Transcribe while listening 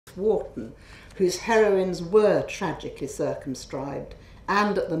Wharton, whose heroines were tragically circumscribed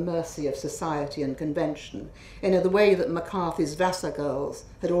and at the mercy of society and convention, in the way that McCarthy's Vassar girls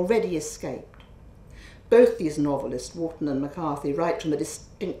had already escaped. Both these novelists, Wharton and McCarthy, write from a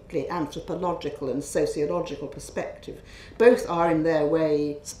distinctly anthropological and sociological perspective. Both are in their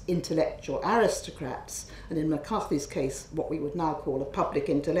way intellectual aristocrats, and in McCarthy's case what we would now call a public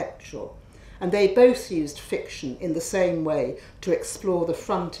intellectual. And they both used fiction in the same way to explore the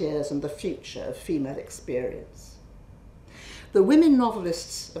frontiers and the future of female experience. The women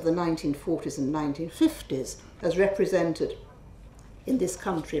novelists of the 1940s and 1950s, as represented in this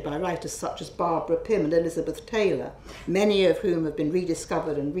country by writers such as Barbara Pym and Elizabeth Taylor, many of whom have been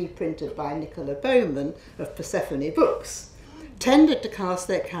rediscovered and reprinted by Nicola Bowman of Persephone Books, tended to cast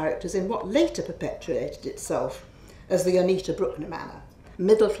their characters in what later perpetuated itself as the Anita Bruckner manner.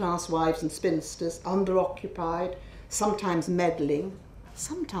 Middle-class wives and spinsters, underoccupied, sometimes meddling,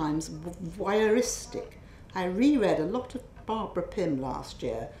 sometimes voyeuristic. I reread a lot of Barbara Pym last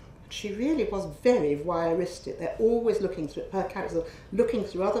year. She really was very voyeuristic. They're always looking through, her characters are looking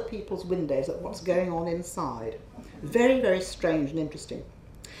through other people's windows at what's going on inside. Very, very strange and interesting.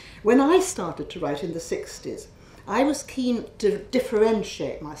 When I started to write in the 60s, I was keen to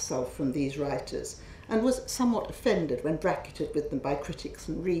differentiate myself from these writers and was somewhat offended when bracketed with them by critics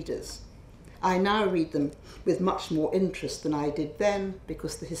and readers. I now read them with much more interest than I did then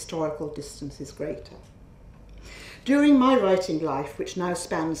because the historical distance is greater. During my writing life, which now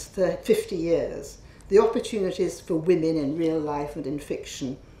spans 50 years, the opportunities for women in real life and in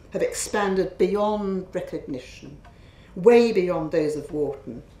fiction have expanded beyond recognition, way beyond those of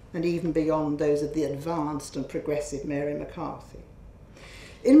Wharton, and even beyond those of the advanced and progressive Mary McCarthy.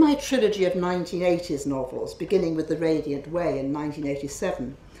 In my trilogy of 1980s novels, beginning with The Radiant Way in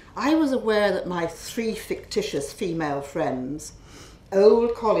 1987, I was aware that my 3 fictitious female friends,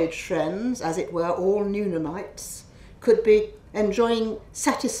 old college friends, as it were, all Newnhamites, could be enjoying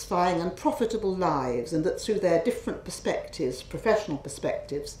satisfying and profitable lives, and that through their different perspectives, professional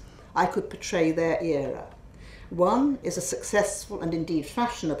perspectives, I could portray their era. One is a successful and indeed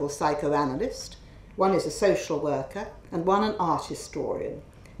fashionable psychoanalyst, one is a social worker, and one an art historian,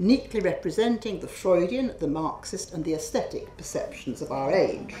 neatly representing the Freudian, the Marxist, and the aesthetic perceptions of our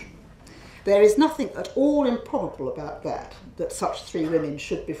age. There is nothing at all improbable about that such 3 women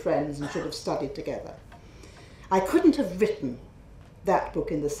should be friends and should have studied together. I couldn't have written that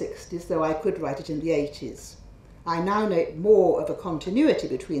book in the 60s, though I could write it in the 80s. I now note more of a continuity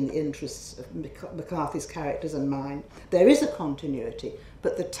between the interests of McCarthy's characters and mine. There is a continuity,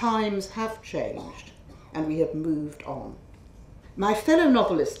 but the times have changed and we have moved on. My fellow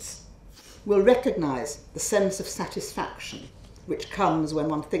novelists will recognise the sense of satisfaction which comes when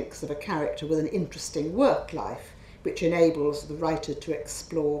one thinks of a character with an interesting work life, which enables the writer to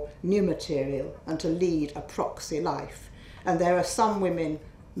explore new material and to lead a proxy life. And there are some women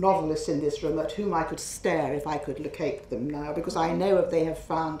novelists in this room at whom I could stare if I could locate them now, because I know if they have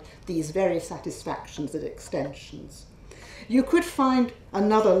found these very satisfactions and extensions. You could find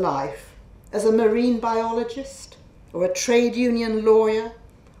another life as a marine biologist, or a trade union lawyer,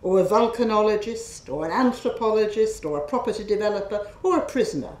 or a volcanologist, or an anthropologist, or a property developer, or a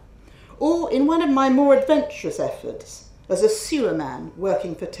prisoner. Or in one of my more adventurous efforts, as a sewerman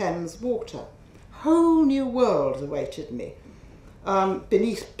working for Thames Water. Whole new worlds awaited me,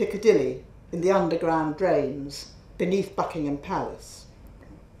 beneath Piccadilly, in the underground drains, beneath Buckingham Palace.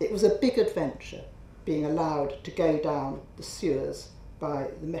 It was a big adventure, being allowed to go down the sewers by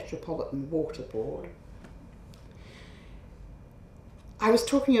the Metropolitan Water Board. I was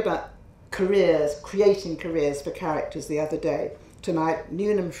talking about careers, creating careers for characters the other day, to my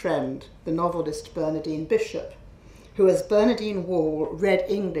Newnham friend, the novelist Bernardine Bishop, who, as Bernardine Wall, read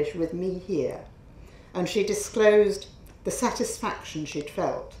English with me here, and she disclosed the satisfaction she'd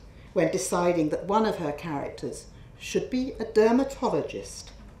felt when deciding that one of her characters should be a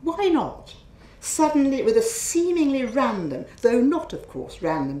dermatologist. Why not? Suddenly, with a seemingly random, though not of course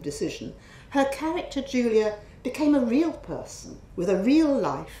random decision, her character Julia became a real person, with a real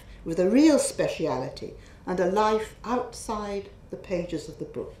life, with a real speciality, and a life outside the pages of the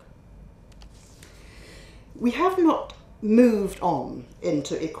book. We have not moved on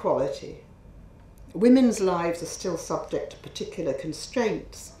into equality. Women's lives are still subject to particular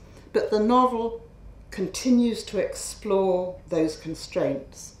constraints, but the novel continues to explore those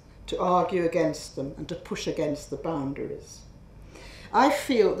constraints, to argue against them and to push against the boundaries. I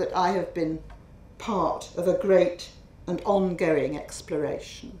feel that I have been part of a great and ongoing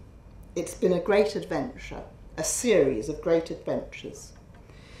exploration. It's been a great adventure, a series of great adventures.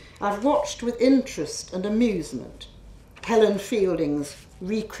 I've watched with interest and amusement Helen Fielding's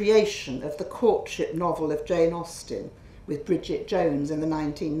recreation of the courtship novel of Jane Austen with Bridget Jones in the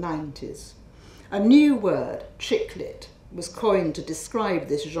 1990s. A new word, chick lit, was coined to describe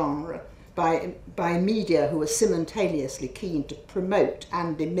this genre by media who were simultaneously keen to promote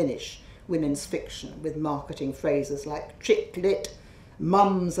and diminish women's fiction with marketing phrases like chick lit,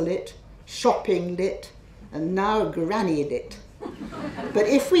 mums lit, shopping lit, and now granny lit. But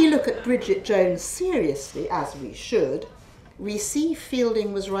if we look at Bridget Jones seriously, as we should, we see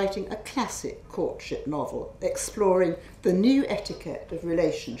Fielding was writing a classic courtship novel, exploring the new etiquette of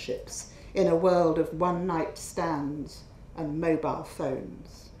relationships in a world of one-night stands and mobile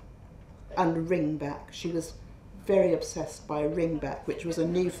phones. And ringback. She was very obsessed by ringback, which was a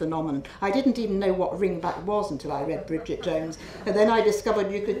new phenomenon. I didn't even know what ringback was until I read Bridget Jones, and then I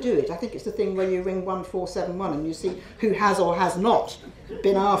discovered you could do it. I think it's the thing where you ring 1471 and you see who has or has not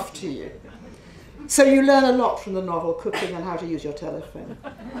been after you. So you learn a lot from the novel, cooking and how to use your telephone.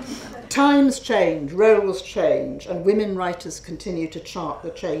 Times change, roles change, and women writers continue to chart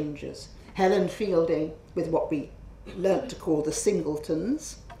the changes. Helen Fielding with what we learnt to call the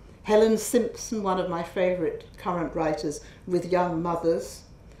singletons. Helen Simpson, one of my favourite current writers, with young mothers.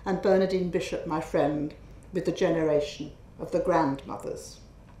 And Bernardine Bishop, my friend, with the generation of the grandmothers.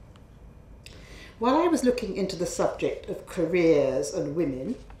 While I was looking into the subject of careers and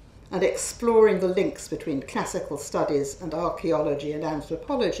women, and exploring the links between classical studies and archaeology and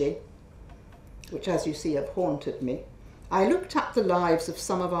anthropology, which as you see have haunted me, I looked up the lives of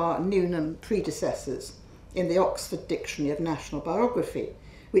some of our Newnham predecessors in the Oxford Dictionary of National Biography,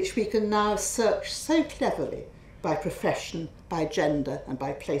 which we can now search so cleverly by profession, by gender and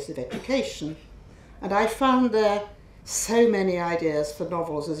by place of education, and I found there so many ideas for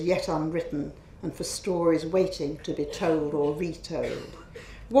novels as yet unwritten and for stories waiting to be told or retold.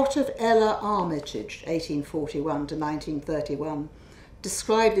 What of Ella Armitage, 1841 to 1931,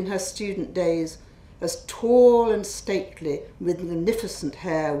 described in her student days as tall and stately, with magnificent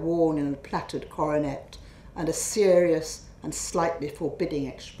hair worn in a plaited coronet, and a serious and slightly forbidding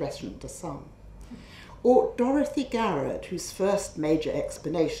expression to some? Or Dorothy Garrett, whose first major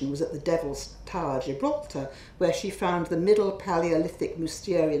explanation was at the Devil's Tower, Gibraltar, where she found the Middle Paleolithic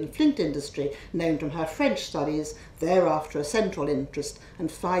Mousterian flint industry, known from her French studies, thereafter a central interest,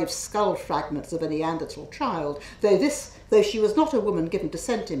 and 5 skull fragments of a Neanderthal child. Though she was not a woman given to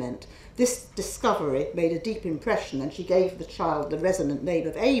sentiment, this discovery made a deep impression, and she gave the child the resonant name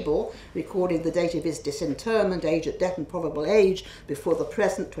of Abel, recording the date of his disinterment, age at death and probable age before the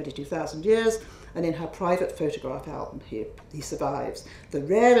present, 22,000 years, and in her private photograph album he survives. The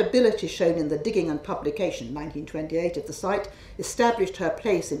rare ability shown in the digging and publication, 1928, of the site established her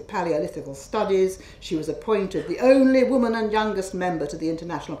place in Paleolithical studies. She was appointed the only woman and youngest member to the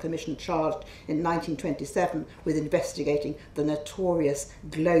International Commission charged in 1927 with investigating the notorious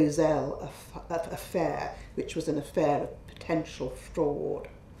Glozell affair, which was an affair of potential fraud.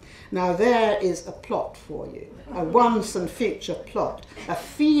 Now there is a plot for you, a once and future plot, a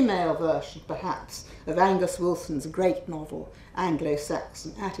female version perhaps of Angus Wilson's great novel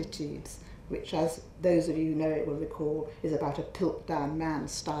Anglo-Saxon Attitudes, which, as those of you who know it will recall, is about a Piltdown Man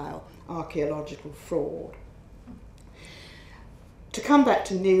style archaeological fraud. To come back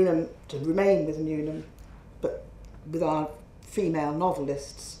to Newnham, to remain with Newnham, but with our female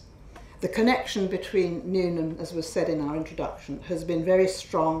novelists, the connection between Newnham, as was said in our introduction, has been very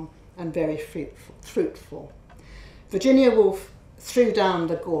strong and very fruitful. Virginia Woolf threw down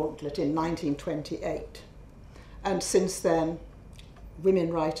the gauntlet in 1928, and since then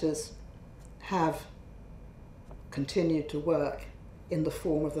women writers have continued to work in the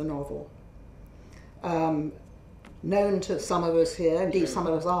form of the novel. Known to some of us here, indeed some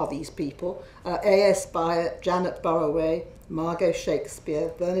of us are these people, A.S. Byatt, Janet Burroway, Margot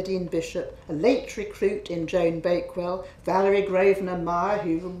Shakespeare, Bernardine Bishop, a late recruit in Joan Bakewell, Valerie Grosvenor Meyer,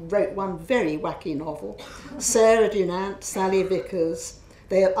 who wrote one very wacky novel, Sarah Dunant, Sally Vickers.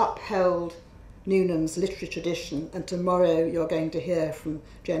 They have upheld Newnham's literary tradition, and tomorrow you're going to hear from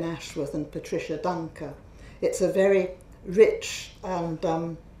Jen Ashworth and Patricia Dunker. It's a very rich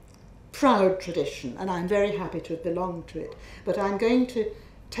and proud tradition, and I'm very happy to have belonged to it. But I'm going to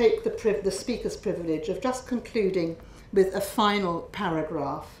take the speaker's privilege of just concluding with a final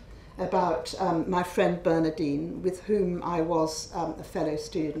paragraph about my friend Bernardine, with whom I was a fellow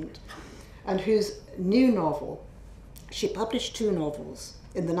student, and whose new novel, she published 2 novels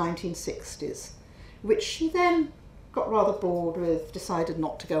in the 1960s, which she then got rather bored with, decided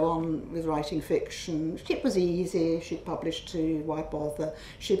not to go on with writing fiction. It was easy, she'd published to, why bother?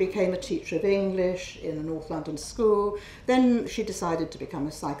 She became a teacher of English in a North London school. Then she decided to become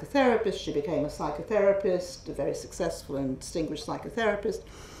a psychotherapist. She became a psychotherapist, a very successful and distinguished psychotherapist.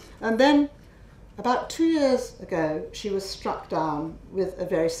 And then, about 2 years ago, she was struck down with a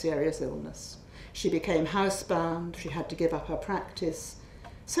very serious illness. She became housebound, she had to give up her practice.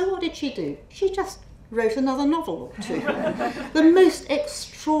 So what did she do? She just wrote another novel or two. The most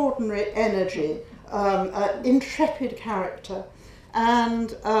extraordinary energy, intrepid character, and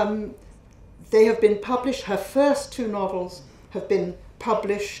they have been published. Her first 2 novels have been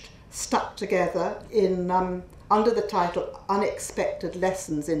published, stuck together in under the title Unexpected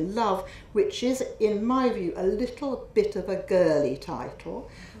Lessons in Love, which is, in my view, a little bit of a girly title,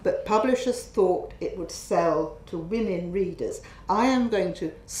 but publishers thought it would sell to women readers. I am going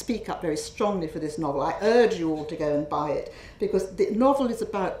to speak up very strongly for this novel. I urge you all to go and buy it, because the novel is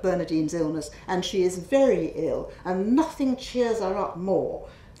about Bernardine's illness, and she is very ill, and nothing cheers her up more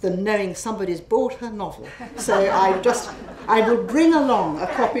than knowing somebody's bought her novel. So I will bring along a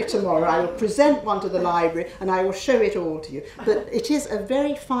copy tomorrow. I will present one to the library and I will show it all to you. But it is a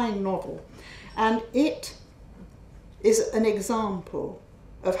very fine novel, and it is an example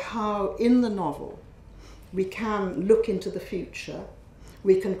of how in the novel we can look into the future,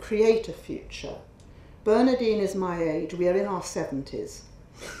 we can create a future. Bernardine is my age, we are in our 70s,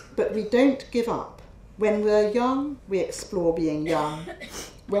 but we don't give up. When we're young, we explore being young.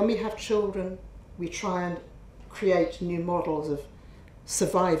 When we have children, we try and create new models of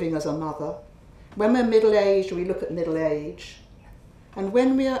surviving as a mother. When we're middle-aged, we look at middle age. And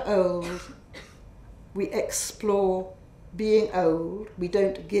when we are old, we explore being old. We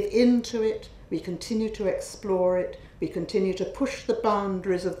don't give in to it. We continue to explore it. We continue to push the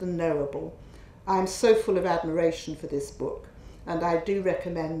boundaries of the knowable. I'm so full of admiration for this book, and I do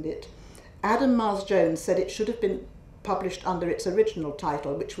recommend it. Adam Miles Jones said it should have been published under its original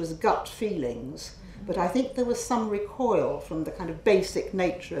title, which was Gut Feelings, but I think there was some recoil from the kind of basic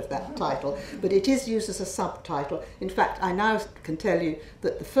nature of that title, but it is used as a subtitle. In fact, I now can tell you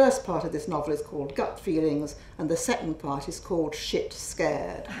that the first part of this novel is called Gut Feelings, and the second part is called Shit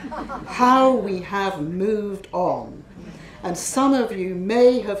Scared. How we have moved on. And some of you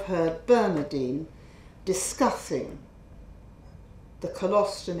may have heard Bernardine discussing the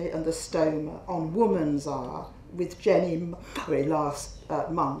colostomy and the stoma on Woman's Hour with Jenny Murray last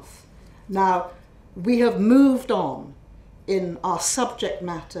month. Now, we have moved on in our subject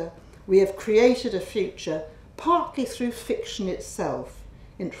matter. We have created a future, partly through fiction itself,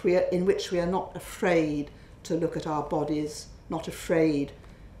 in which we are not afraid to look at our bodies, not afraid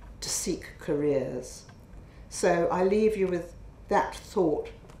to seek careers. So I leave you with that thought.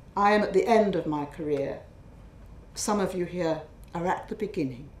 I am at the end of my career. Some of you here are at the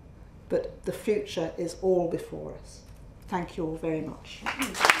beginning, but the future is all before us. Thank you all very much.